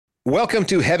Welcome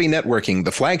to Heavy Networking,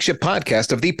 the flagship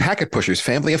podcast of the Packet Pushers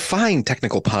family, a fine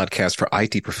technical podcast for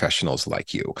IT professionals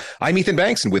like you. I'm Ethan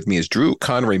Banks, and with me is Drew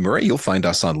Conray Murray. You'll find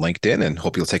us on LinkedIn, and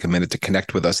hope you'll take a minute to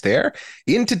connect with us there.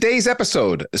 In today's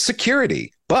episode,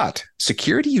 security, but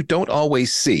security you don't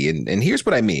always see. And here's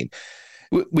what I mean.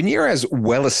 When you're as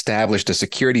well established a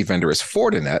security vendor as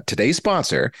Fortinet, today's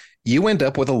sponsor, you end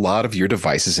up with a lot of your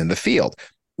devices in the field.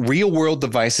 Real world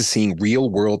devices seeing real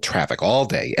world traffic all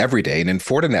day, every day. And in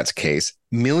Fortinet's case,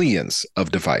 millions of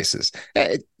devices.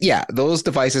 Yeah, those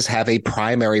devices have a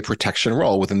primary protection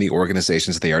role within the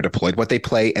organizations they are deployed, but they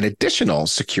play an additional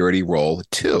security role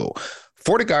too.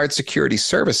 FortiGuard Security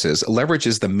Services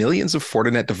leverages the millions of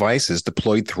Fortinet devices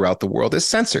deployed throughout the world as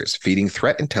sensors, feeding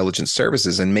threat intelligence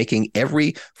services and making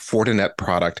every Fortinet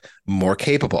product more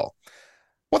capable.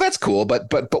 Well, that's cool,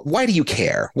 but why do you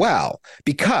care? Well,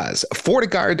 because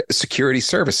FortiGuard security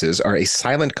services are a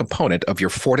silent component of your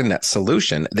Fortinet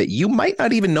solution that you might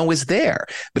not even know is there,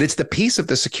 but it's the piece of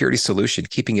the security solution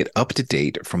keeping it up to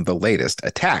date from the latest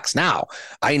attacks. Now,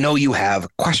 I know you have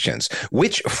questions.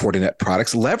 Which Fortinet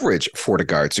products leverage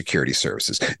FortiGuard security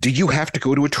services? Do you have to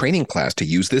go to a training class to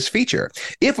use this feature?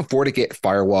 If a FortiGate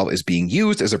firewall is being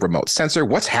used as a remote sensor,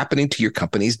 what's happening to your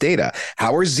company's data?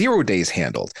 How are 0 days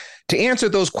handled? To answer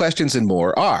those questions and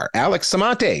more are Alex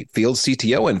Samante, Field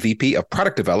CTO and VP of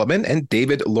Product Development, and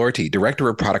David Lorty, Director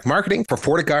of Product Marketing for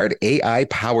FortiGuard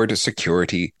AI-powered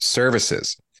security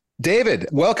services. David,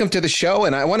 welcome to the show,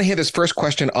 and I want to hand this first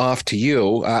question off to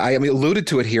you. I alluded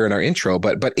to it here in our intro,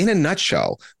 but in a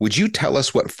nutshell, would you tell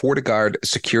us what FortiGuard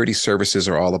security services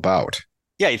are all about?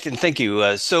 Yeah, Ethan, thank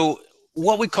you. So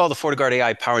what we call the FortiGuard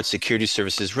AI-powered security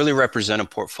services really represent a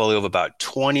portfolio of about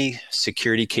 20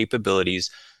 security capabilities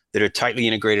that are tightly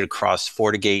integrated across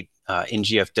FortiGate,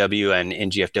 NGFW, and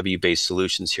NGFW-based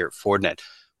solutions here at Fortinet.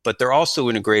 But they're also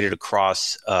integrated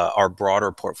across our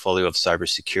broader portfolio of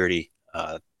cybersecurity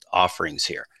offerings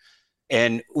here.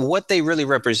 And what they really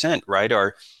represent, right,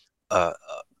 are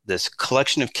this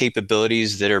collection of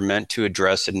capabilities that are meant to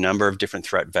address a number of different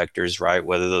threat vectors, right,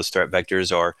 whether those threat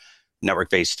vectors are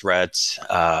network-based threats,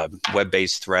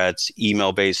 web-based threats,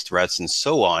 email-based threats, and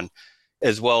so on,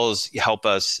 as well as help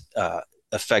us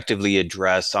effectively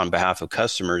address on behalf of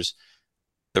customers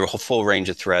the whole full range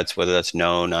of threats, whether that's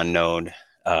known, unknown,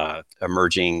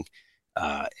 emerging,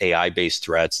 AI-based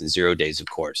threats, and 0 days, of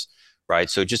course, right?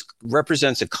 So it just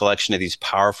represents a collection of these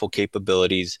powerful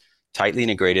capabilities, tightly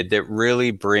integrated, that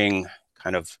really bring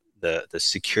kind of the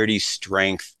security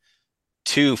strength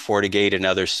to FortiGate and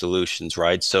other solutions,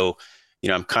 right? So,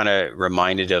 I'm kind of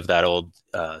reminded of that old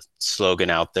slogan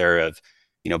out there of,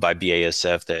 by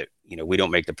BASF that, we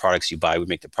don't make the products you buy, we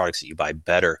make the products that you buy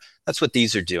better. That's what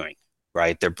these are doing,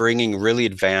 right? They're bringing really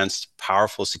advanced,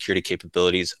 powerful security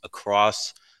capabilities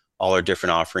across all our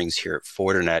different offerings here at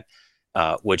Fortinet,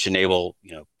 which enable,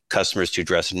 customers to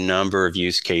address a number of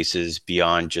use cases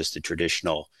beyond just the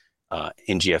traditional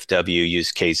NGFW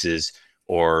use cases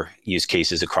or use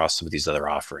cases across some of these other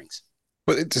offerings.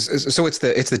 Well, it's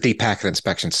the deep packet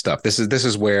inspection stuff. This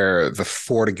is where the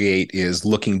FortiGate is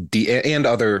looking deep, and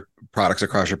other products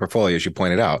across your portfolio, as you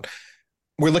pointed out.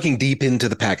 We're looking deep into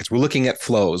the packets. We're looking at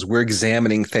flows. We're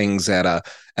examining things at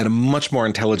a much more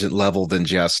intelligent level than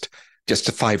just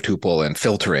a five tuple and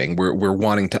filtering. We're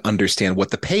wanting to understand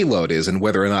what the payload is and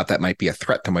whether or not that might be a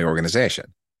threat to my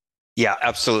organization. Yeah,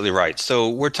 absolutely right. So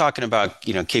we're talking about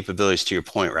capabilities, to your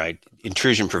point, right?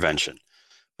 Intrusion prevention.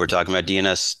 We're talking about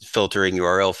DNS filtering,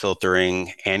 URL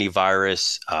filtering,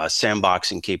 antivirus,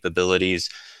 sandboxing capabilities,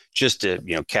 just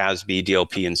CASB,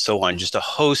 DLP, and so on. Just a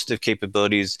host of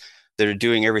capabilities that are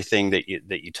doing everything that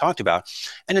you talked about.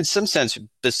 And in some sense,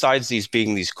 besides these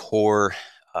being these core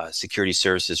security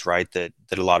services, right, that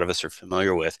a lot of us are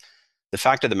familiar with, the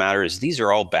fact of the matter is these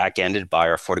are all back-ended by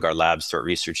our FortiGuard Labs threat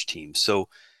research team. So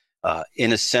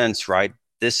in a sense, right,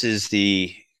 this is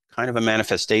the kind of a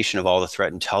manifestation of all the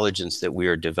threat intelligence that we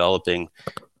are developing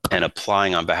and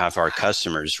applying on behalf of our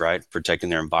customers, right? Protecting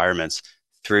their environments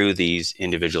through these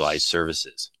individualized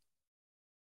services.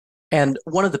 And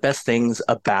one of the best things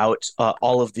about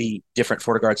all of the different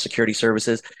FortiGuard security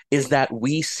services is that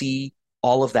we see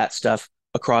all of that stuff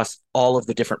across all of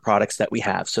the different products that we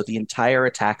have. So the entire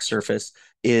attack surface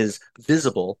is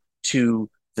visible to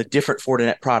the different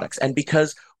Fortinet products. And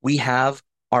because we have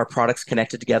our products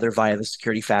connected together via the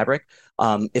security fabric.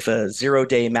 If a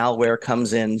 0-day malware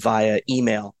comes in via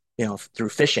email, through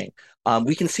phishing,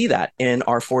 we can see that in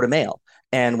our FortiMail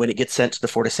and when it gets sent to the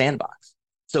FortiSandbox.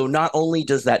 So not only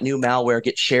does that new malware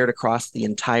get shared across the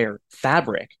entire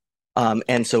fabric,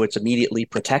 and so it's immediately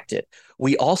protected,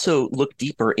 we also look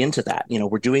deeper into that.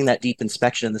 We're doing that deep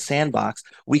inspection in the sandbox.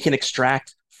 We can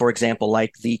extract for example,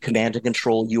 like the command and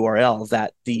control URL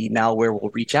that the malware will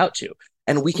reach out to.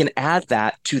 And we can add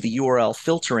that to the URL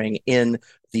filtering in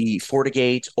the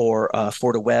FortiGate or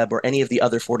FortiWeb or any of the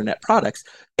other Fortinet products.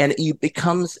 And it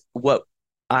becomes what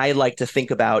I like to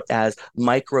think about as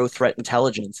micro threat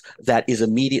intelligence that is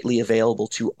immediately available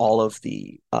to all of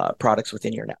the products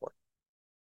within your network.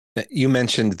 You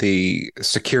mentioned the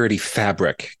security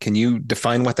fabric. Can you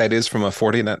define what that is from a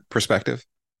Fortinet perspective?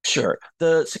 Sure.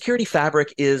 The security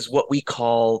fabric is what we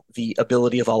call the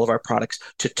ability of all of our products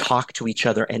to talk to each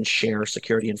other and share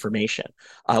security information.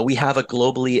 We have a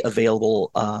globally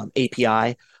available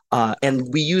API,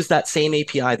 and we use that same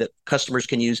API that customers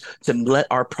can use to let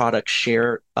our products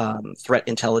share threat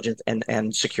intelligence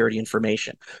and security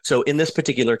information. So in this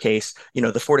particular case, the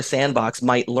FortiSandbox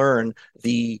might learn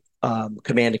the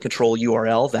command and control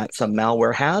URL that some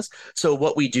malware has. So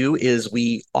what we do is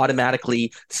we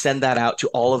automatically send that out to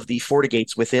all of the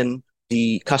FortiGates within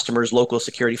the customer's local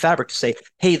security fabric to say,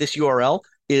 hey, this URL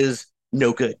is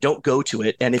no good. Don't go to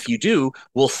it. And if you do,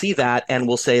 we'll see that and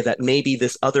we'll say that maybe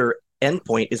this other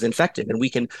endpoint is infected, and we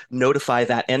can notify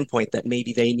that endpoint that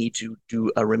maybe they need to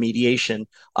do a remediation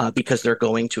because they're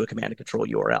going to a command and control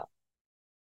URL.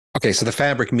 Okay, so the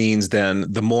fabric means then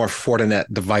the more Fortinet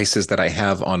devices that I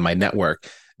have on my network,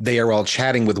 they are all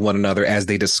chatting with one another as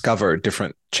they discover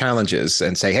different challenges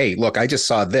and say, hey, look, I just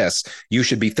saw this. You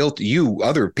should be you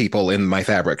other people in my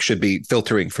fabric should be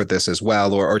filtering for this as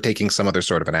well, or taking some other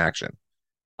sort of an action.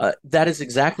 That is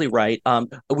exactly right.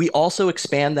 We also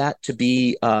expand that to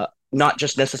be not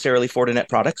just necessarily Fortinet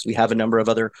products. We have a number of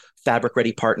other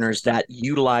fabric-ready partners that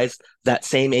utilize that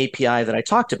same API that I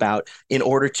talked about in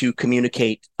order to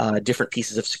communicate different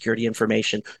pieces of security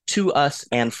information to us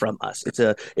and from us.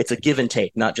 It's a give and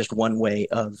take, not just one way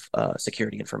of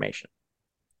security information.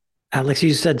 Alex,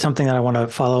 you said something that I want to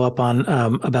follow up on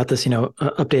about this,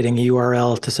 updating a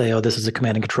URL to say, oh, this is a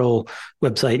command and control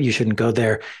website, you shouldn't go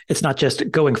there. It's not just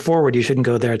going forward, you shouldn't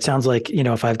go there. It sounds like,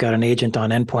 if I've got an agent on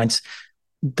endpoints,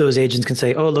 those agents can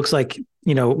say, oh, it looks like,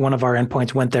 one of our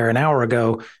endpoints went there an hour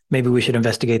ago. Maybe we should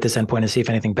investigate this endpoint and see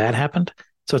if anything bad happened.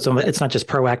 So it's not just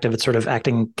proactive, it's sort of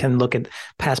can look at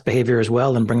past behavior as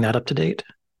well and bring that up to date.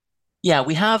 Yeah,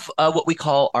 we have what we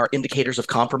call our indicators of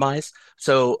compromise.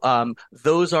 So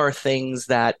those are things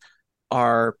that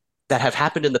have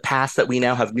happened in the past that we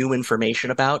now have new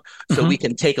information about. So we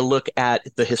can take a look at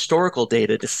the historical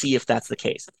data to see if that's the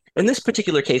case. In this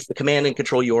particular case, the command and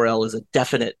control URL is a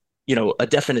definite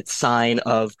sign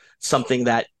of something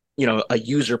that a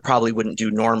user probably wouldn't do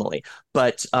normally.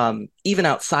 But even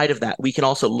outside of that, we can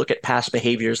also look at past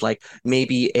behaviors, like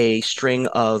maybe a string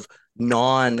of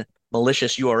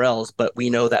non-malicious URLs, but we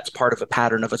know that's part of a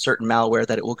pattern of a certain malware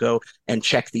that it will go and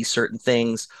check these certain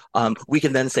things. We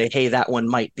can then say, hey, that one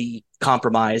might be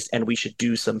compromised and we should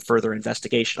do some further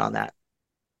investigation on that.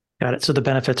 Got it. So the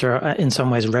benefits are in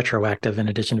some ways retroactive in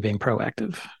addition to being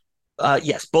proactive.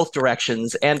 Yes, both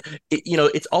directions. And,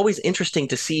 it's always interesting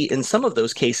to see in some of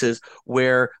those cases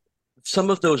where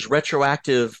some of those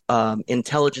retroactive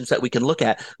intelligence that we can look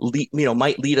at,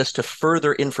 might lead us to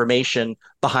further information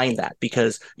behind that,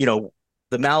 because, the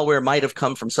malware might have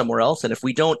come from somewhere else. And if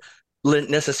we don't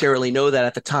necessarily know that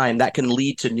at the time, that can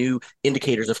lead to new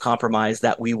indicators of compromise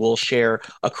that we will share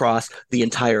across the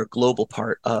entire global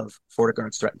part of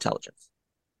FortiGuard's threat intelligence.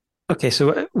 Okay,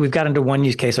 so we've got into one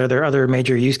use case. Are there other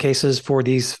major use cases for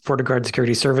these FortiGuard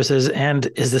security services? And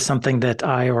is this something that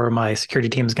I or my security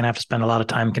team is going to have to spend a lot of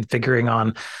time configuring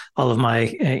on all of my,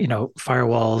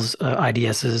 firewalls,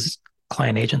 IDSs,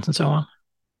 client agents, and so on?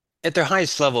 At their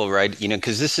highest level, right?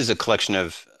 Because this is a collection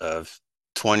of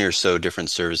 20 or so different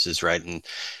services, right?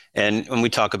 And when we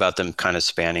talk about them kind of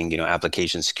spanning,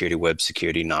 application security, web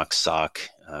security, NOC, SOC,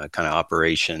 kind of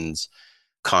operations,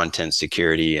 content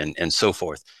security, and so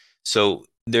forth. So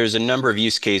there's a number of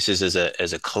use cases as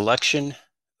a collection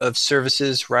of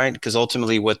services, right? Because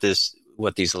ultimately what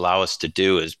these allow us to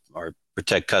do are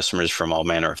protect customers from all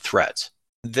manner of threats.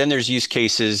 Then there's use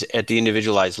cases at the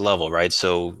individualized level, right?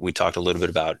 So we talked a little bit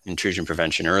about intrusion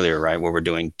prevention earlier, right? Where we're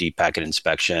doing deep packet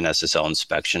inspection, SSL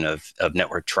inspection of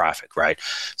network traffic, right?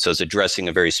 So it's addressing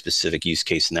a very specific use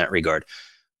case in that regard.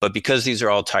 But because these are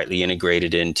all tightly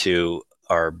integrated into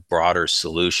our broader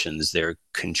solutions, they're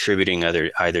contributing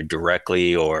either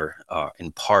directly or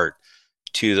in part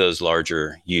to those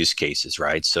larger use cases,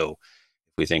 right? So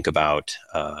if we think about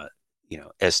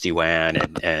SD-WAN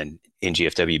and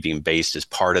NGFW being based as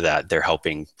part of that, they're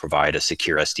helping provide a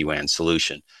secure SD-WAN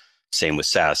solution. Same with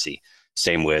SASE,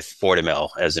 same with FortiMail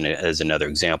as another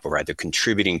example, right? They're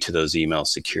contributing to those email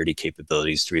security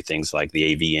capabilities through things like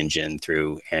the AV engine,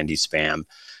 through anti-spam,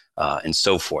 and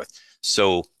so forth.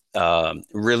 So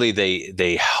really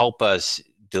they help us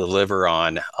deliver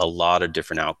on a lot of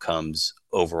different outcomes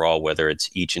overall, whether it's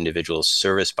each individual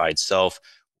service by itself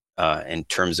in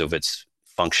terms of its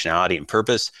functionality and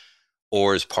purpose,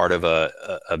 or as part of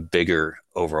a bigger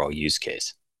overall use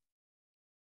case.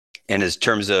 And in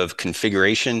terms of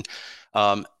configuration,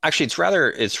 actually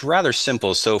it's rather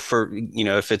simple. So for,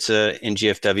 if it's in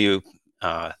GFW,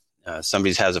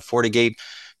 somebody has a FortiGate,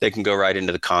 they can go right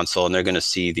into the console and they're going to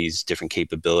see these different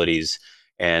capabilities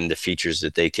and the features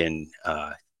that they can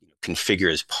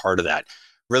configure as part of that.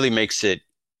 Really makes it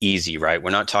easy, right?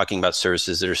 We're not talking about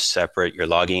services that are separate. You're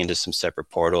logging into some separate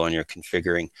portal and you're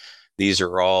configuring. These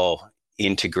are all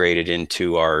integrated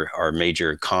into our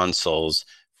major consoles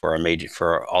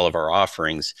for all of our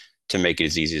offerings to make it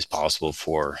as easy as possible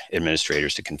for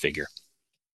administrators to configure.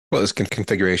 Well, is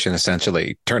configuration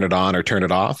essentially turn it on or turn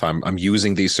it off? I'm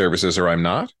using these services or I'm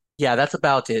not? Yeah, that's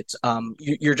about it.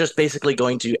 You're just basically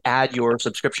going to add your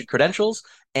subscription credentials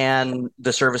and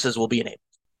the services will be enabled.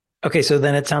 Okay, so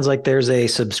then it sounds like there's a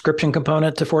subscription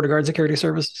component to FortiGuard security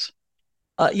services?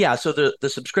 Yeah, so the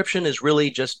subscription is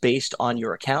really just based on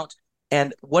your account.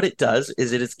 And what it does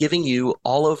is it is giving you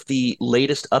all of the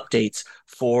latest updates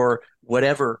for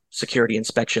whatever security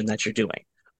inspection that you're doing.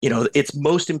 It's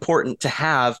most important to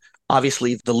have,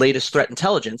 obviously, the latest threat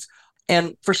intelligence.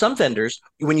 And for some vendors,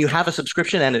 when you have a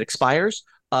subscription and it expires,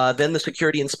 then the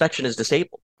security inspection is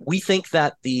disabled. We think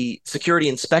that the security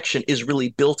inspection is really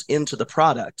built into the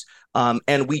product,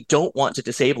 and we don't want to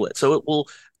disable it. So it will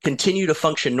continue to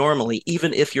function normally,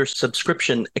 even if your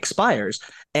subscription expires.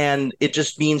 And it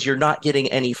just means you're not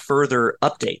getting any further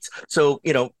updates. So,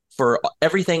 for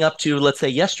everything up to, let's say,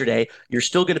 yesterday, you're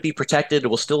still going to be protected. It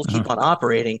will still keep on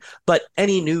operating. But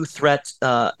any new threat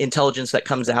intelligence that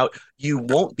comes out, you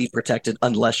won't be protected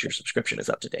unless your subscription is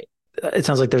up to date. It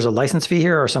sounds like there's a license fee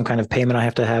here or some kind of payment I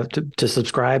have to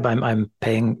subscribe. I'm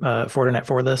paying Fortinet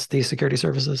for these security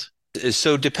services.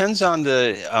 So it depends on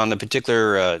the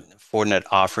particular Fortinet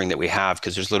offering that we have,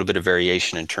 because there's a little bit of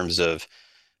variation in terms of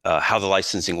how the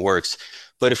licensing works.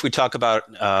 But if we talk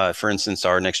about, for instance,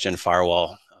 our next-gen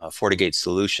firewall, FortiGate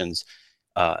solutions,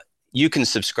 you can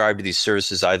subscribe to these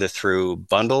services either through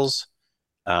bundles.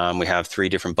 We have 3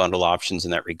 different bundle options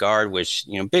in that regard, which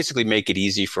basically make it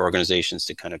easy for organizations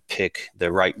to kind of pick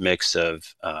the right mix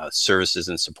of services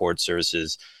and support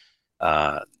services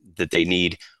that they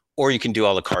need. Or you can do a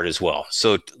la carte as well.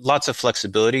 So lots of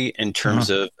flexibility in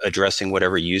terms of addressing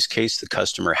whatever use case the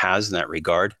customer has in that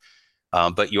regard.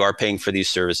 But you are paying for these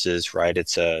services, right?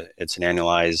 It's an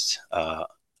annualized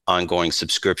ongoing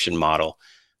subscription model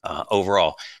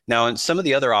overall. Now, in some of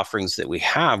the other offerings that we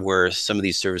have where some of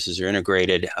these services are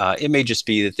integrated, it may just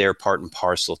be that they're part and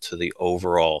parcel to the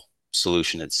overall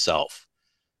solution itself,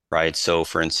 right? So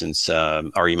for instance,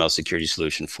 our email security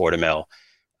solution, FortiMail,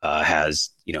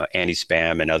 has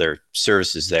anti-spam and other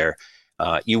services there.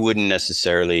 You wouldn't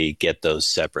necessarily get those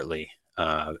separately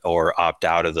or opt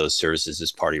out of those services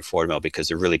as part of your FortiMail, because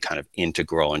they're really kind of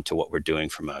integral into what we're doing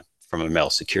from a mail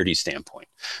security standpoint.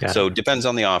 So it depends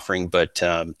on the offering, but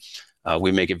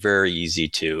we make it very easy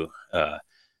to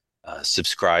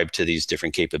subscribe to these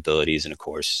different capabilities and, of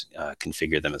course,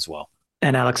 configure them as well.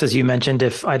 And Alex, as you mentioned,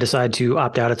 if I decide to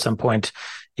opt out at some point,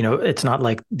 it's not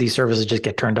like these services just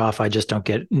get turned off. I just don't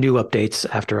get new updates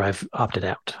after I've opted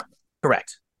out.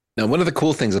 Correct. Now, one of the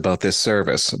cool things about this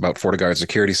service, about FortiGuard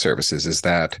security services, is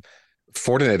that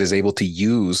Fortinet is able to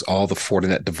use all the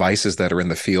Fortinet devices that are in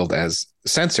the field as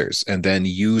sensors, and then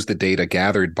use the data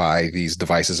gathered by these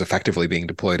devices effectively being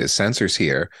deployed as sensors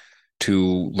here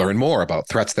to learn more about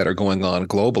threats that are going on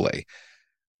globally.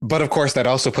 But of course, that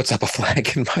also puts up a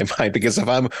flag in my mind, because if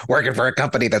I'm working for a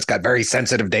company that's got very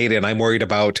sensitive data and I'm worried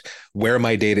about where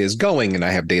my data is going and I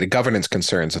have data governance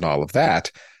concerns and all of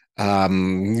that,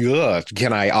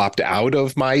 can I opt out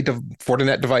of my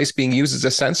Fortinet device being used as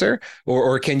a sensor?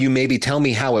 Or can you maybe tell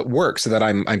me how it works so that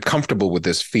I'm comfortable with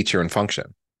this feature and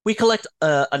function? We collect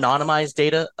anonymized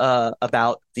data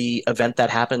about the event that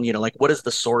happened, like what is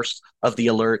the source of the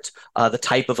alert, the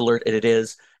type of alert it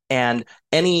is, and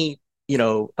any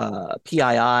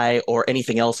PII or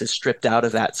anything else is stripped out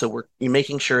of that. So we're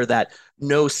making sure that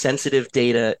no sensitive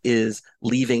data is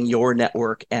leaving your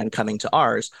network and coming to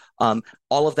ours.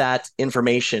 All of that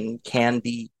information can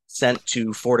be sent to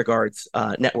FortiGuard's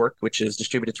network, which is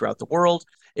distributed throughout the world.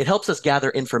 It helps us gather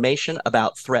information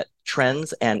about threat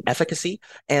trends and efficacy.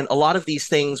 And a lot of these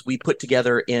things we put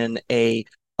together in a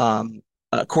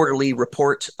quarterly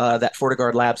report that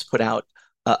FortiGuard Labs put out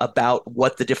about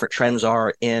what the different trends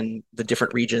are in the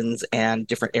different regions and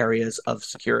different areas of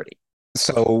security.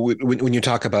 So when you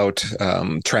talk about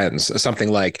trends,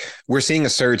 something like we're seeing a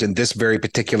surge in this very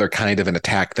particular kind of an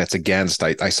attack that's against,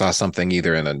 I saw something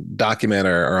either in a document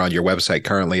or on your website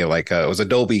currently, like it was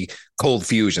Adobe Cold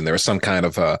Fusion. There was some kind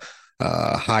of a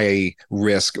high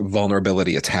risk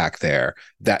vulnerability attack there.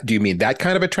 That, do you mean that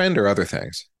kind of a trend or other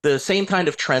things? The same kind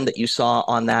of trend that you saw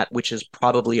on that, which is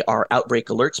probably our outbreak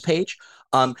alerts page.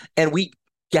 And we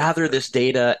gather this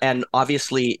data, and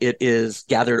obviously it is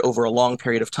gathered over a long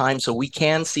period of time, so we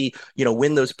can see,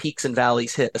 when those peaks and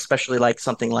valleys hit, especially like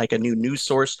something like a new news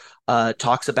source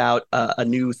talks about a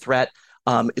new threat.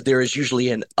 There is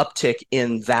usually an uptick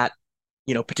in that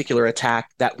particular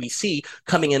attack that we see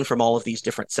coming in from all of these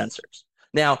different sensors.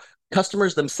 Now,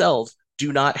 customers themselves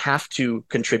do not have to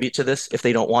contribute to this if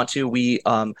they don't want to. We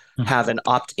have an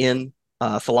opt-in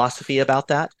philosophy about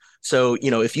that. So,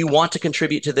 if you want to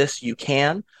contribute to this, you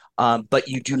can, but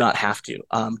you do not have to.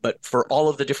 But for all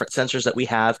of the different sensors that we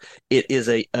have, it is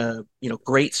a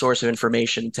great source of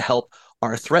information to help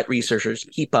our threat researchers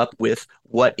keep up with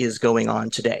what is going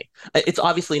on today. It's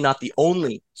obviously not the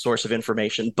only source of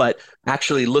information, but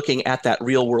actually looking at that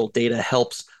real world data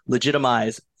helps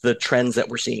legitimize the trends that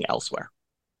we're seeing elsewhere.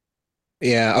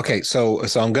 Yeah. Okay. So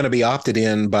I'm going to be opted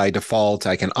in by default.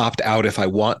 I can opt out if I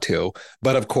want to,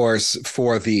 but of course,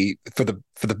 for the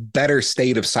better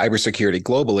state of cybersecurity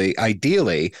globally,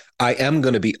 ideally, I am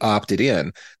going to be opted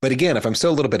in. But again, if I'm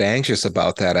still a little bit anxious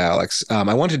about that, Alex,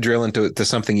 I want to drill into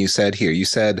something you said here. You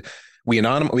said we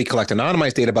collect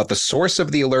anonymized data about the source of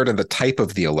the alert and the type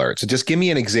of the alert. So just give me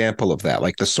an example of that.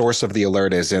 Like the source of the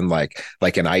alert is in like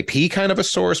an IP kind of a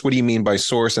source. What do you mean by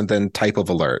source, and then type of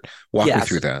alert? Walk me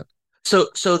through that.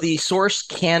 So the source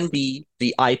can be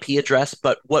the IP address,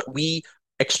 but what we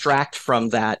extract from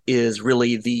that is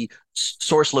really the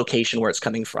source location where it's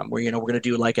coming from, where, we're going to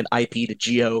do like an IP to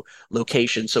geo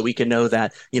location. So we can know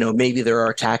that, maybe there are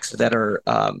attacks that are,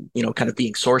 kind of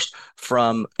being sourced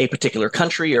from a particular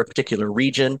country or a particular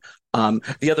region.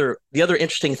 The other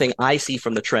interesting thing I see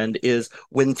from the trend is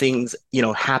when things,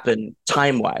 happen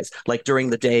time-wise, like during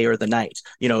the day or the night.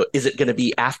 Is it going to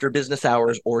be after business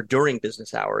hours or during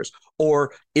business hours?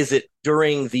 Or is it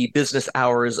during the business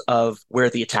hours of where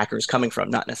the attacker is coming from,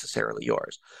 not necessarily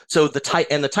yours? So the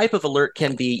type of alert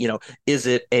can be, is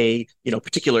it a,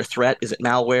 particular threat? Is it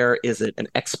malware? Is it an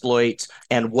exploit?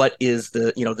 And what is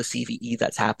the CVE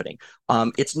that's happening?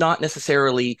 It's not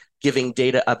necessarily giving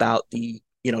data about the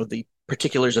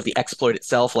particulars of the exploit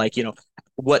itself, like,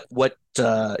 what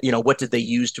did they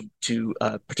use to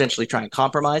potentially try and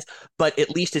compromise, but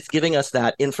at least it's giving us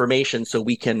that information so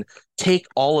we can take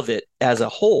all of it as a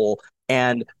whole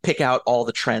and pick out all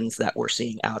the trends that we're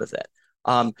seeing out of it.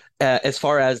 As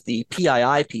far as the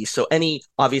PII piece, so any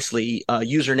obviously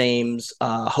usernames,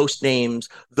 host names,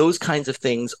 those kinds of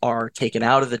things are taken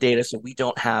out of the data, so we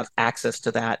don't have access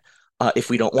to that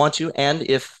if we don't want to. And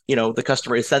if the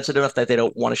customer is sensitive enough that they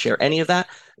don't want to share any of that,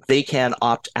 they can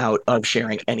opt out of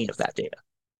sharing any of that data.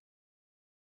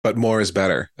 But more is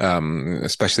better,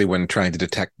 especially when trying to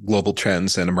detect global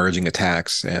trends and emerging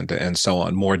attacks and so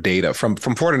on. More data from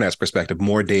Fortinet's perspective,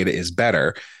 more data is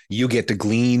better. You get to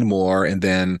glean more and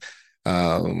then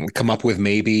come up with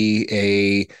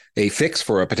maybe a fix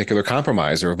for a particular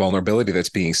compromise or a vulnerability that's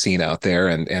being seen out there,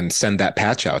 and send that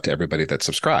patch out to everybody that's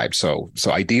subscribed. So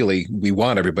ideally, we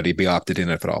want everybody to be opted in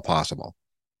if at all possible.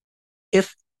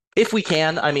 If we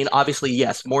can, I mean, obviously,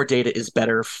 yes, more data is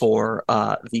better for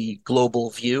the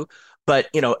global view. But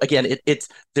again,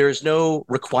 there's no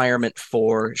requirement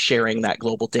for sharing that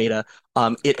global data.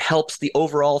 It helps the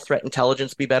overall threat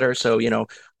intelligence be better. So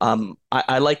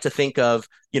I like to think of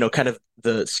kind of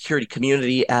the security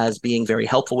community as being very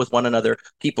helpful with one another.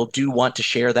 People do want to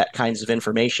share that kinds of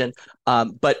information.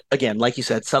 But again, like you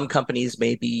said, some companies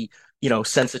may be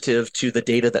sensitive to the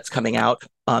data that's coming out.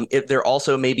 There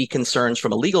also may be concerns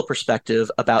from a legal perspective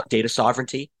about data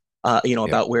sovereignty,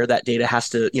 about where that data has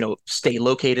to, stay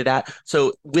located at.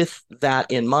 So with that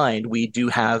in mind, we do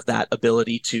have that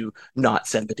ability to not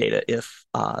send the data if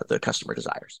the customer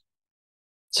desires.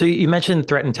 So you mentioned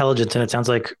threat intelligence, and it sounds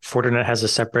like Fortinet has a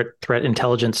separate threat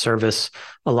intelligence service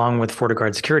along with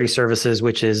FortiGuard security services,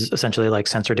 which is essentially like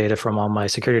sensor data from all my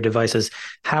security devices.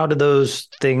 How do those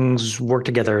things work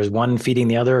together? Is one feeding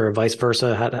the other or vice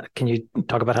versa? Can you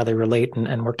talk about how they relate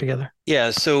and work together?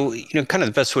 Yeah, so kind of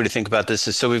the best way to think about this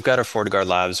is, so we've got our FortiGuard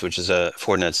Labs, which is a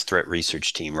Fortinet's threat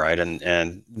research team, right?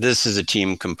 And this is a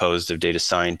team composed of data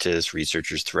scientists,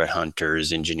 researchers, threat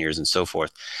hunters, engineers, and so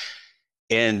forth.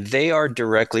 And they are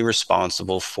directly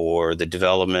responsible for the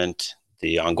development,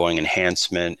 the ongoing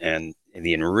enhancement, and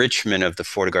the enrichment of the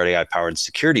FortiGuard AI-powered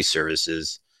security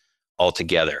services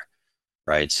altogether,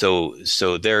 right? So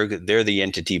they're the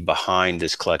entity behind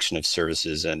this collection of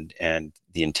services and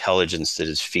the intelligence that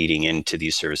is feeding into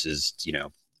these services,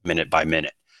 minute by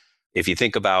minute. If you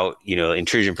think about,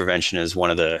 intrusion prevention as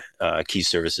one of the key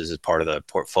services as part of the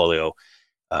portfolio,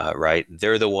 right?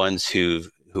 They're the ones who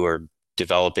are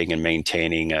developing and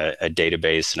maintaining a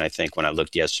database. And I think when I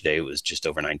looked yesterday, it was just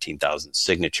over 19,000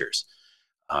 signatures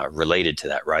related to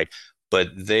that, right? But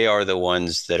they are the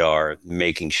ones that are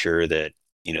making sure that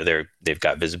they've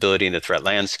got visibility in the threat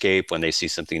landscape. When they see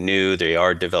something new, they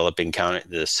are developing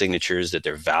the signatures, that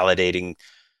they're validating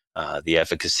the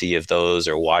efficacy of those,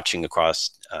 or watching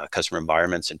across customer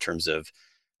environments in terms of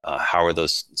how are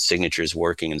those signatures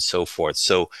working and so forth.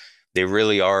 So they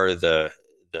really are the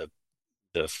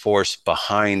force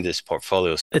behind this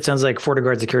portfolio. It sounds like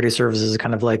FortiGuard Security Services is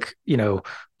kind of like,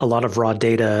 a lot of raw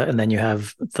data, and then you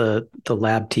have the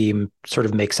lab team sort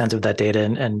of make sense of that data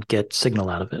and get signal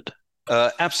out of it.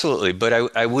 Absolutely.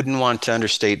 But I wouldn't want to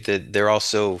understate that they're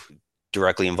also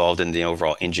directly involved in the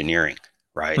overall engineering,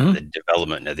 right? Mm-hmm. The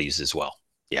development of these as well.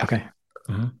 Yeah. Okay.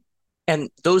 Mm-hmm. And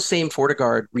those same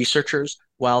FortiGuard researchers,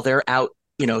 while they're out,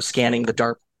 scanning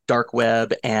the dark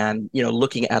web and,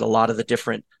 looking at a lot of the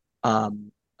different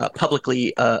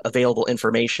publicly available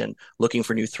information, looking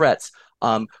for new threats,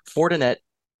 Fortinet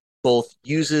both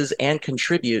uses and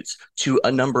contributes to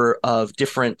a number of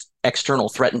different external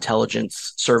threat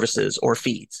intelligence services or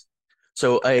feeds.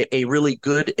 So a really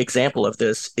good example of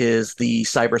this is the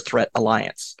Cyber Threat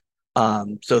Alliance.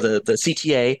 So the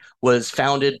CTA was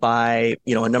founded by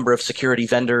a number of security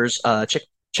vendors,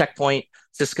 Checkpoint,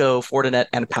 Cisco, Fortinet,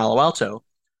 and Palo Alto,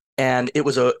 and it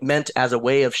was meant as a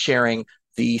way of sharing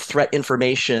the threat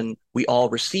information we all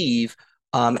receive,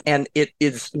 and it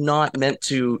is not meant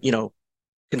to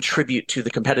contribute to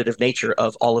the competitive nature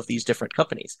of all of these different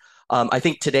companies. I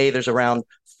think today there's around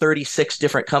 36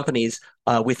 different companies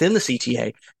within the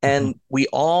CTA, and we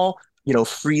all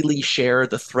freely share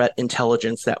the threat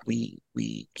intelligence that we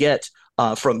get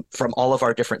from all of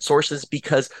our different sources,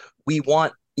 because we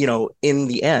want in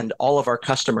the end all of our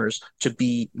customers to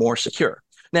be more secure.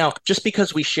 Now, just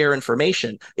because we share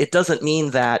information, it doesn't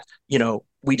mean that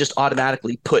we just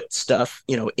automatically put stuff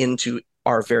into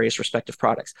our various respective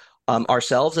products.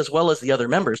 Ourselves, as well as the other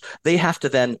members, they have to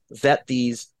then vet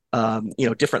these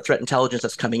different threat intelligence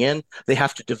that's coming in. They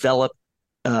have to develop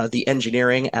the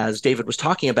engineering, as David was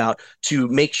talking about, to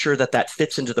make sure that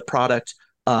fits into the product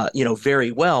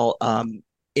very well,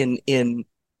 in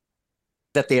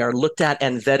that they are looked at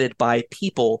and vetted by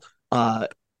people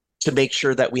to make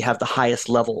sure that we have the highest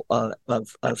level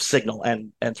of signal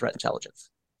and threat intelligence.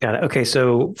 Got it. Okay,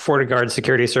 so FortiGuard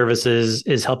Security Services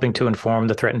is helping to inform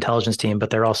the threat intelligence team,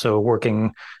 but they're also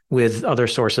working with other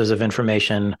sources of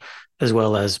information, as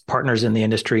well as partners in the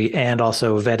industry, and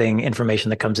also vetting information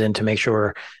that comes in to make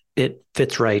sure it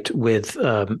fits right with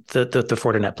the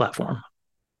Fortinet platform.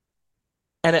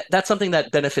 And that's something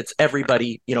that benefits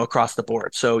everybody, across the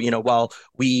board. So, while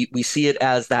we see it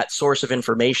as that source of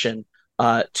information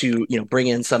to bring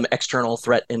in some external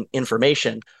threat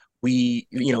information, we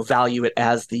value it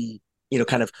as the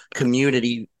kind of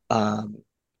community,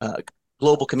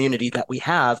 global community that we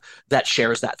have that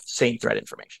shares that same threat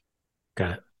information.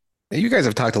 Got it. You guys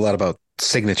have talked a lot about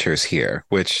signatures here,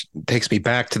 which takes me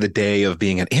back to the day of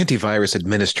being an antivirus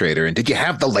administrator. And did you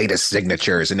have the latest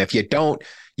signatures? And if you don't,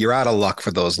 you're out of luck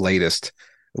for those latest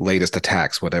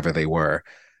attacks, whatever they were.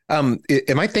 Am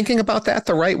I thinking about that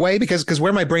the right way? Because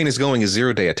where my brain is going is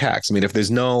zero-day attacks. I mean, if there's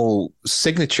no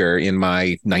signature in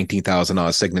my 19,000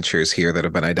 odd signatures here that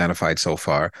have been identified so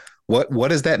far, what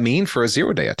does that mean for a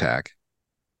zero-day attack?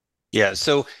 Yeah,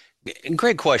 so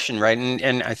great question, right?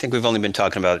 And I think we've only been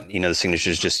talking about the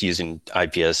signatures just using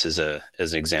IPS as an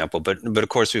example, but of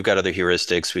course we've got other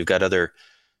heuristics, we've got other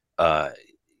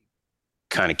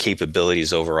kind of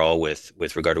capabilities overall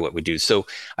with regard to what we do. So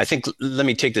I think let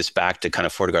me take this back to kind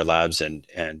of FortiGuard Labs, and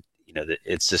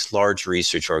it's this large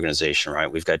research organization, right?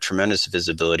 We've got tremendous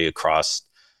visibility across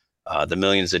the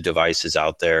millions of devices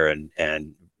out there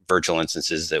and virtual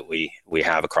instances that we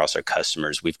have across our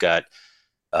customers. We've got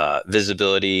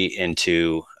visibility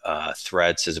into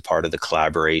threats as a part of the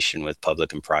collaboration with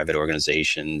public and private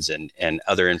organizations and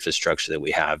other infrastructure that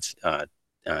we have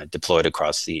deployed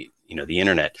across the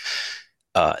internet.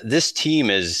 This team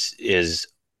is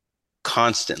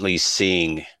constantly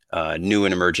seeing new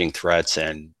and emerging threats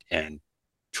and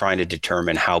trying to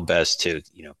determine how best to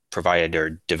provide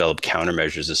or develop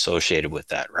countermeasures associated with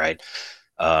that. Right?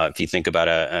 If you think about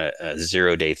a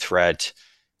zero-day threat,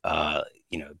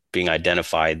 being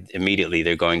identified immediately,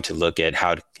 they're going to look at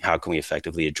how can we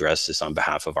effectively address this on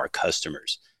behalf of our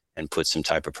customers. and put some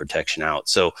type of protection out.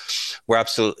 So we're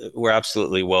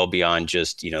absolutely well beyond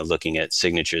just, looking at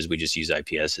signatures. We just use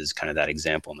IPS as kind of that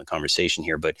example in the conversation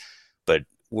here, but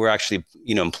we're actually,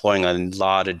 employing a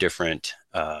lot of different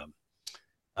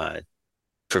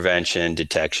prevention,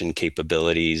 detection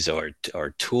capabilities or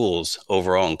tools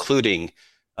overall, including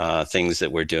things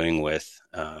that we're doing with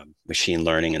machine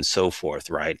learning and so forth,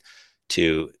 right,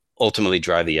 to ultimately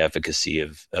drive the efficacy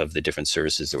of the different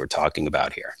services that we're talking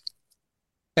about here.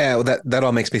 Yeah, well, that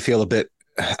all makes me feel a bit,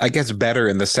 I guess, better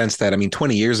in the sense that,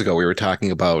 20 years ago, we were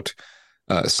talking about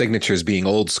signatures being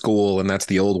old school, and that's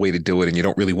the old way to do it, and you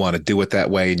don't really want to do it that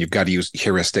way, and you've got to use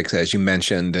heuristics, as you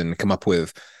mentioned, and come up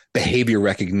with behavior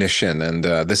recognition, and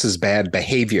this is bad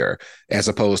behavior, as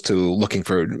opposed to looking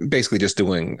for basically just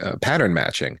doing pattern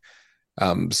matching.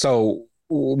 So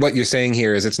what you're saying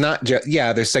here is it's not just,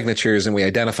 there's signatures and we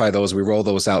identify those, we roll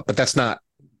those out, but that's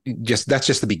just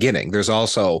the beginning. There's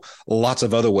also lots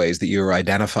of other ways that you're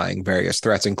identifying various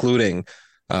threats, including,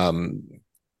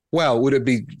 would it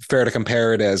be fair to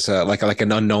compare it as like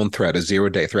an unknown threat, a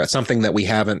 0-day threat, something that we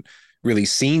haven't really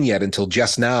seen yet until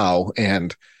just now,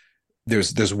 and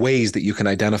there's ways that you can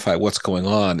identify what's going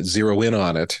on, zero in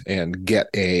on it, and get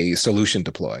a solution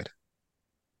deployed.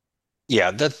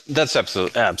 Yeah, that's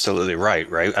absolutely right.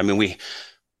 I mean,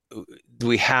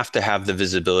 we have to have the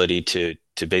visibility to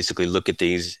basically look at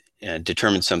these and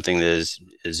determine something that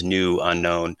is new,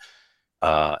 unknown,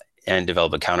 and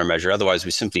develop a countermeasure. Otherwise,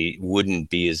 we simply wouldn't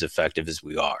be as effective as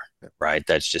we are, right?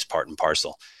 That's just part and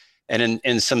parcel. And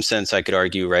in some sense, I could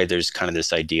argue, right, there's kind of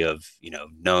this idea of,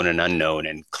 known and unknown,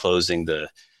 and closing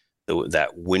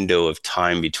that window of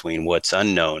time between what's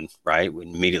unknown, right? We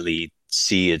immediately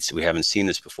see we haven't seen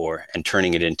this before, and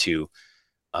turning it into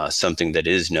something that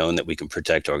is known that we can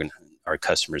protect our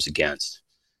customers against.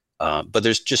 But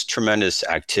there's just tremendous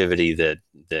activity that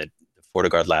the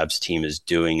FortiGuard Labs team is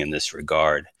doing in this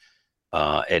regard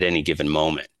at any given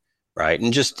moment, right?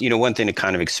 And just, one thing to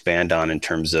kind of expand on in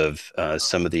terms of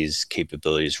some of these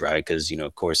capabilities, right? Because,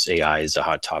 of course, AI is a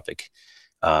hot topic.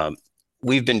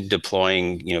 We've been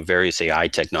deploying, various AI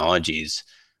technologies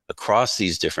across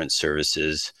these different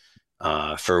services.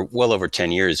 For well over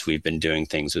 10 years, we've been doing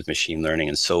things with machine learning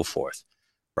and so forth,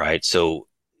 right? So,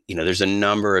 there's a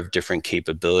number of different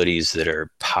capabilities that are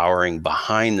powering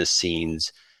behind the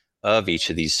scenes of each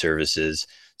of these services.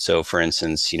 So, for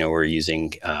instance, we're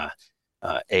using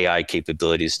AI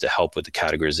capabilities to help with the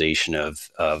categorization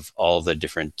of all the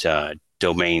different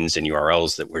domains and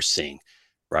URLs that we're seeing,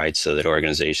 right? So that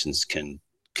organizations can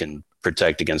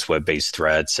protect against web-based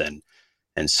threats and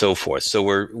so forth. So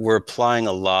we're applying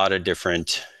a lot of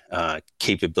different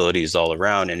capabilities all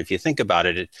around. And if you think about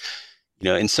it,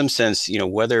 in some sense,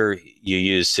 whether you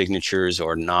use signatures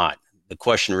or not, the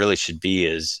question really should be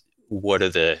is, what are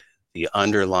the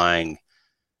underlying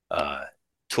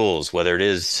tools, whether it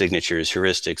is signatures,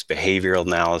 heuristics, behavioral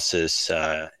analysis,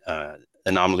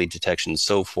 anomaly detection,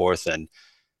 so forth, and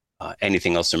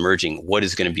anything else emerging, what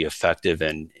is going to be effective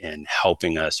in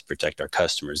helping us protect our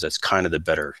customers? That's kind of the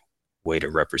better way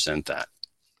to represent that.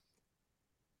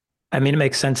 I mean, it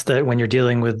makes sense that when you're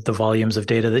dealing with the volumes of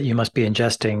data that you must be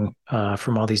ingesting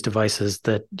from all these devices,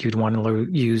 that you'd want to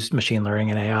use machine learning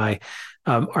and AI.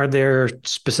 Are there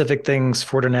specific things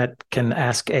Fortinet can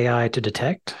ask AI to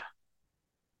detect?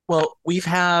 Well, we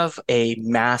have a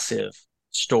massive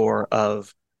store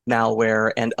of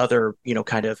malware and other,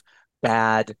 kind of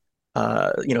bad,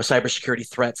 cybersecurity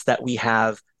threats that we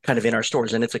have kind of in our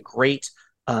stores. And it's a great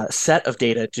set of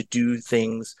data to do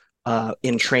things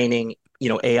in training,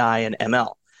 AI and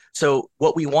ML. So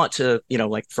what we want to,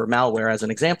 like for malware as an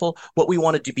example, what we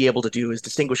wanted to be able to do is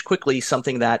distinguish quickly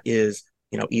something that is,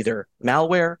 either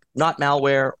malware, not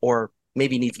malware, or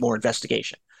maybe needs more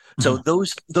investigation. So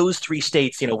those three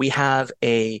states, we have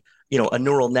a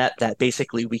neural net that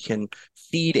basically we can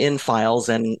feed in files,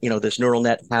 and this neural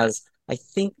net has, I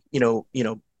think,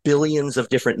 billions of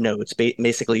different nodes.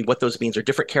 Basically, what those means are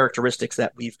different characteristics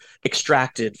that we've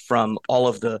extracted from all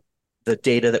of the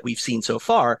data that we've seen so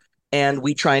far. And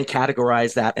we try and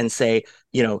categorize that and say,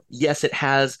 yes, it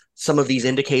has some of these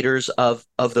indicators of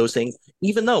those things.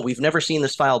 Even though we've never seen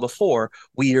this file before,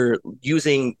 we are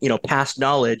using, past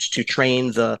knowledge to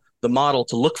train the model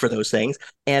to look for those things.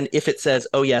 And if it says,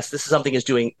 oh, yes, this is something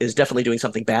is definitely doing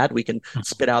something bad, we can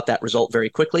spit out that result very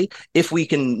quickly. If we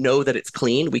can know that it's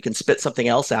clean, we can spit something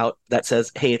else out that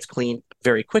says, hey, it's clean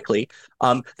very quickly.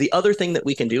 The other thing that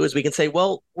we can do is we can say,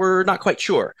 well, we're not quite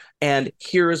sure. And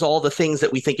here is all the things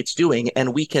that we think it's doing.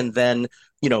 And we can then,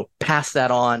 pass that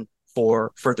on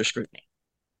for further scrutiny.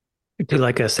 Do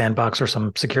like a sandbox or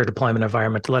some secure deployment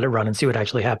environment to let it run and see what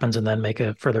actually happens and then make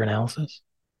a further analysis?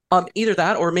 Either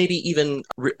that, or maybe even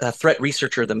a threat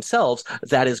researcher themselves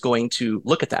that is going to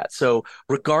look at that. So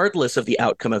regardless of the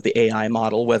outcome of the AI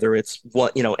model, whether it's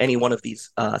any one of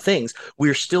these things,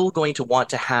 we're still going to want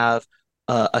to have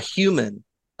a human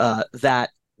that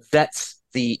vets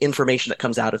the information that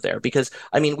comes out of there. Because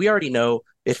I mean, we already know,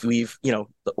 if we've,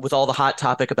 with all the hot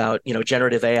topic about,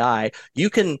 generative AI, you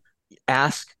can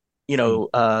ask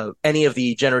any of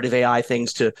the generative AI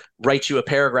things to write you a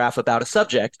paragraph about a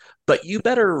subject, but you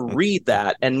better read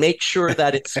that and make sure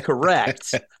that it's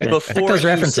correct before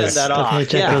you send that off. Definitely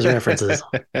check those references.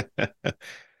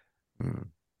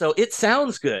 So it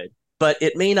sounds good, but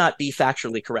it may not be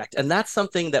factually correct. And that's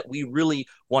something that we really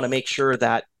want to make sure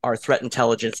that our threat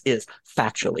intelligence is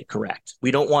factually correct.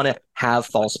 We don't want to have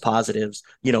false positives,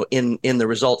 in the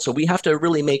results. So we have to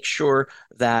really make sure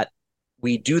that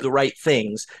we do the right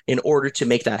things in order to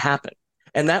make that happen.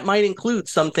 And that might include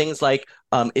some things like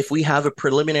if we have a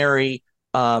preliminary,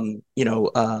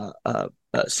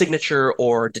 signature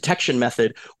or detection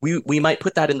method, we might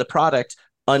put that in the product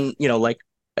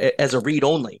as a read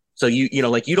only. So you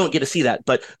don't get to see that,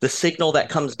 but the signal that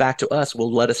comes back to us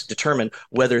will let us determine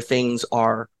whether things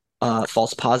are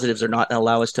false positives or not, and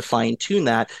allow us to fine tune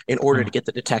that in order to get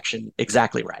the detection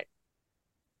exactly right.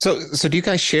 So do you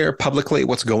guys share publicly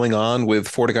what's going on with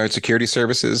FortiGuard security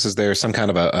services? Is there some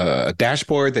kind of a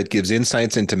dashboard that gives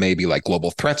insights into maybe like global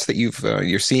threats that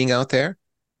you're seeing out there?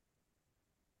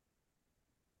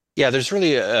 Yeah, there's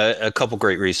really a couple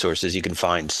great resources you can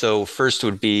find. So first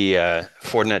would be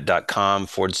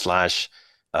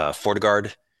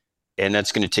Fortinet.com/FortiGuard. And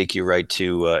that's going to take you right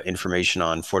to information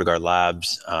on FortiGuard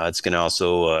Labs. It's going to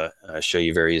also show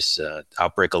you various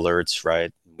outbreak alerts,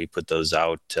 right? We put those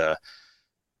out.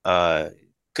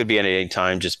 Could be at any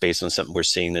time, just based on something we're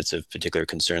seeing that's of particular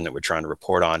concern that we're trying to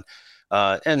report on.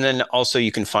 And then also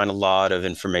you can find a lot of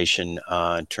information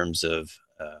in terms of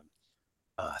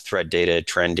threat data,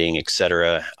 trending, et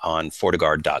cetera, on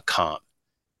FortiGuard.com.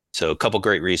 So a couple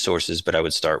great resources, but I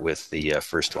would start with the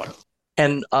first one.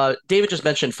 And David just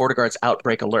mentioned FortiGuard's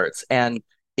outbreak alerts, and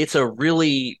it's a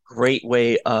really great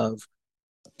way of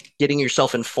getting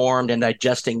yourself informed and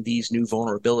digesting these new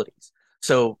vulnerabilities.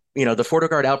 So, the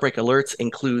FortiGuard outbreak alerts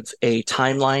includes a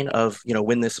timeline of,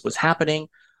 when this was happening,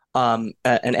 an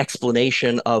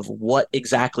explanation of what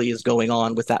exactly is going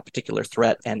on with that particular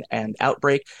threat and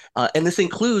outbreak. And this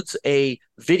includes a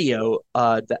video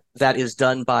that is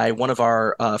done by one of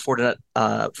our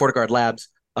FortiGuard Labs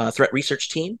threat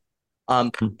research team.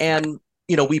 And,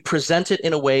 we present it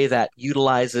in a way that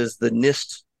utilizes the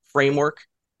NIST framework.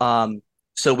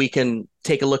 So we can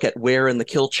take a look at where in the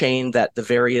kill chain that the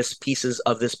various pieces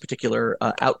of this particular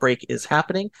outbreak is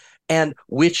happening, and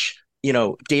which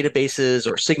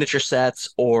databases or signature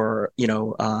sets or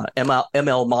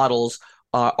ML models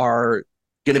are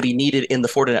going to be needed in the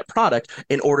Fortinet product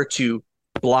in order to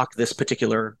block this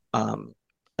particular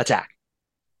attack.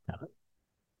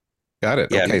 Got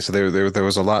it. Yeah. Okay, so there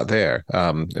was a lot there.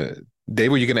 Dave,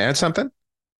 were you going to add something?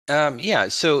 Yeah.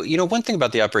 So one thing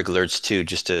about the outbreak alerts too,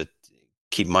 just to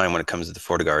keep in mind when it comes to the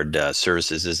FortiGuard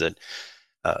services, is that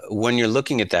when you're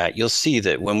looking at that, you'll see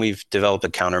that when we've developed a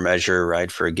countermeasure, right,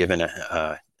 for a given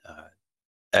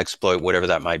exploit, whatever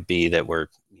that might be, that we're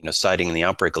citing in the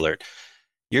outbreak alert,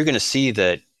 you're going to see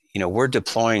that we're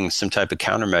deploying some type of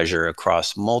countermeasure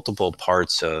across multiple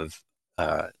parts of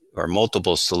or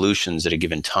multiple solutions at a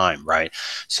given time, right?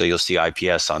 So you'll see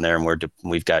IPS on there, and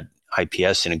we've got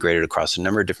IPS integrated across a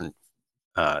number of different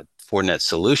Fortinet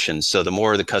solutions. So the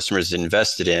more the customer is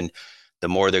invested in, the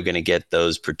more they're going to get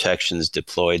those protections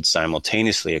deployed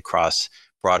simultaneously across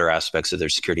broader aspects of their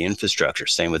security infrastructure.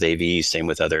 Same with AV, same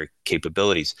with other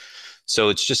capabilities. So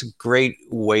it's just a great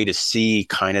way to see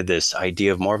kind of this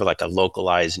idea of more of like a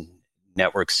localized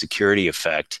network security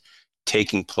effect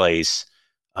taking place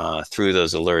through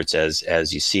those alerts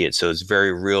as you see it. So it's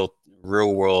very real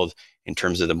world in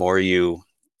terms of the more you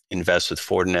invest with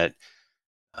Fortinet,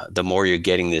 the more you're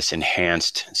getting this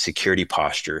enhanced security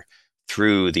posture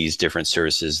through these different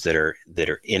services that are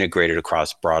integrated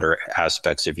across broader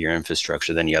aspects of your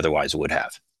infrastructure than you otherwise would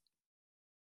have.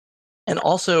 And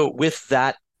also with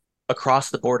that across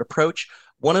the board approach,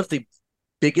 one of the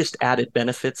biggest added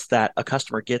benefits that a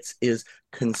customer gets is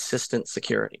consistent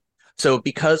security. So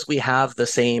because we have the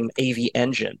same AV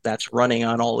engine that's running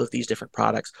on all of these different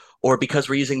products, or because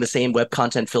we're using the same web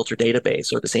content filter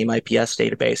database or the same IPS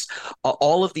database,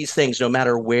 all of these things, no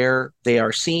matter where they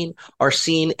are seen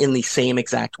in the same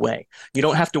exact way. You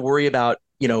don't have to worry about,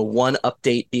 one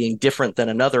update being different than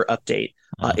another update.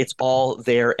 It's all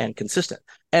there and consistent.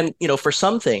 And, for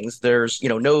some things, there's,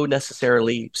 no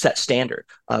necessarily set standard.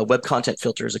 Web content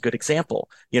filter is a good example.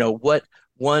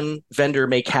 one vendor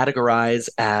may categorize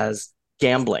as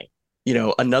gambling.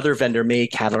 Another vendor may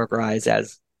categorize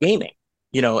as gaming.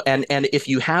 And if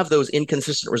you have those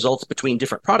inconsistent results between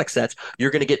different product sets, you're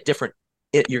going to get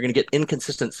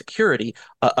inconsistent security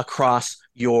across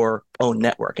your own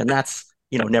network, and that's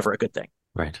never a good thing.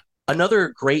 Right. Another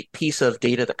great piece of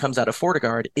data that comes out of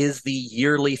FortiGuard is the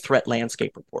yearly threat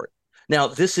landscape report. Now,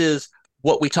 this is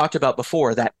what we talked about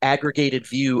before, that aggregated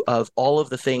view of all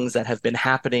of the things that have been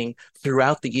happening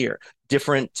throughout the year,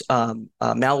 different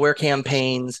malware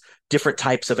campaigns, different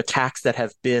types of attacks that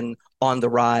have been on the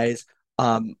rise,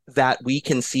 that we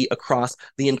can see across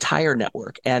the entire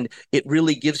network. And it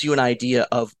really gives you an idea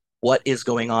of what is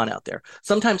going on out there.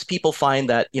 Sometimes people find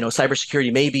that,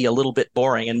 cybersecurity may be a little bit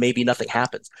boring and maybe nothing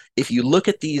happens. If you look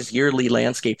at these yearly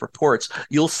landscape reports,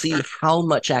 you'll see how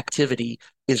much activity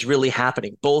is really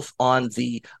happening, both on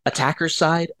the attacker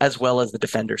side as well as the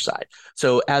defender side.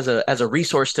 So as a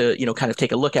resource to, kind of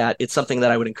take a look at, it's something that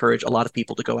I would encourage a lot of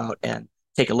people to go out and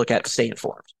take a look at to stay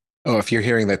informed. Oh, if you're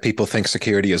hearing that people think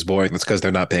security is boring, that's because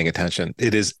they're not paying attention.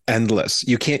 It is endless.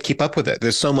 You can't keep up with it.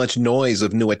 There's so much noise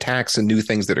of new attacks and new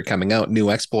things that are coming out, new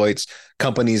exploits,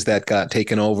 companies that got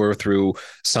taken over through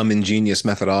some ingenious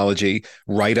methodology,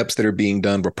 write-ups that are being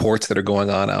done, reports that are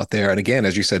going on out there. And again,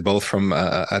 as you said, both from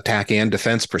attack and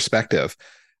defense perspective,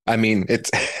 I mean,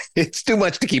 it's too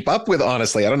much to keep up with,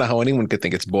 honestly. I don't know how anyone could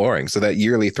think it's boring. So that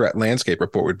yearly threat landscape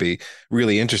report would be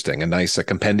really interesting, a nice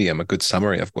compendium, a good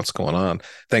summary of what's going on.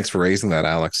 Thanks for raising that,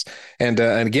 Alex. And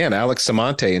again, Alex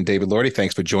Samonte and David Lordy,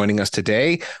 thanks for joining us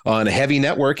today on Heavy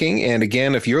Networking. And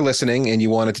again, if you're listening and you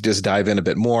wanted to just dive in a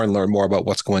bit more and learn more about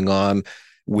what's going on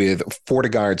with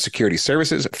FortiGuard security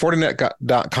services,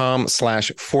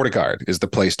 Fortinet.com/FortiGuard is the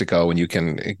place to go, and you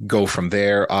can go from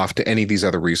there off to any of these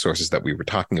other resources that we were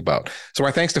talking about. So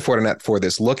our thanks to Fortinet for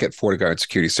this look at FortiGuard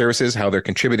security services, how they're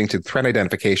contributing to threat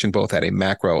identification, both at a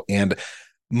macro and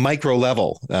micro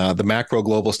level. The macro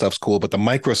global stuff's cool, but the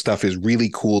micro stuff is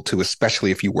really cool too, especially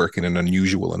if you work in an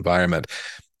unusual environment.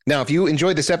 Now, if you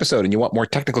enjoyed this episode and you want more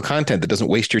technical content that doesn't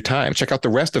waste your time, check out the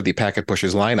rest of the Packet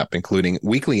Pushers lineup, including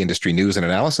weekly industry news and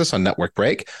analysis on network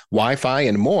break, Wi-Fi,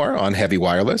 and more on heavy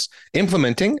wireless,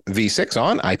 implementing V6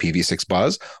 on IPv6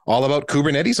 Buzz, all about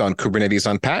Kubernetes on Kubernetes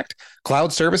Unpacked,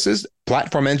 cloud services,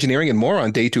 platform engineering, and more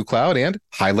on Day 2 Cloud, and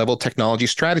high-level technology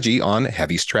strategy on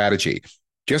Heavy Strategy.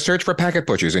 Just search for Packet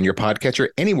Pushers in your podcatcher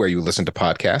anywhere you listen to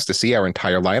podcasts to see our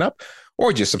entire lineup,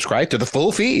 or just subscribe to the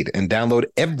full feed and download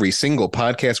every single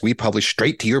podcast we publish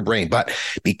straight to your brain. But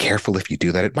be careful if you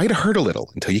do that. It might hurt a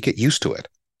little until you get used to it.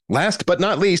 Last but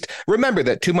not least, remember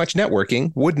that too much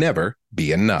networking would never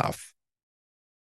be enough.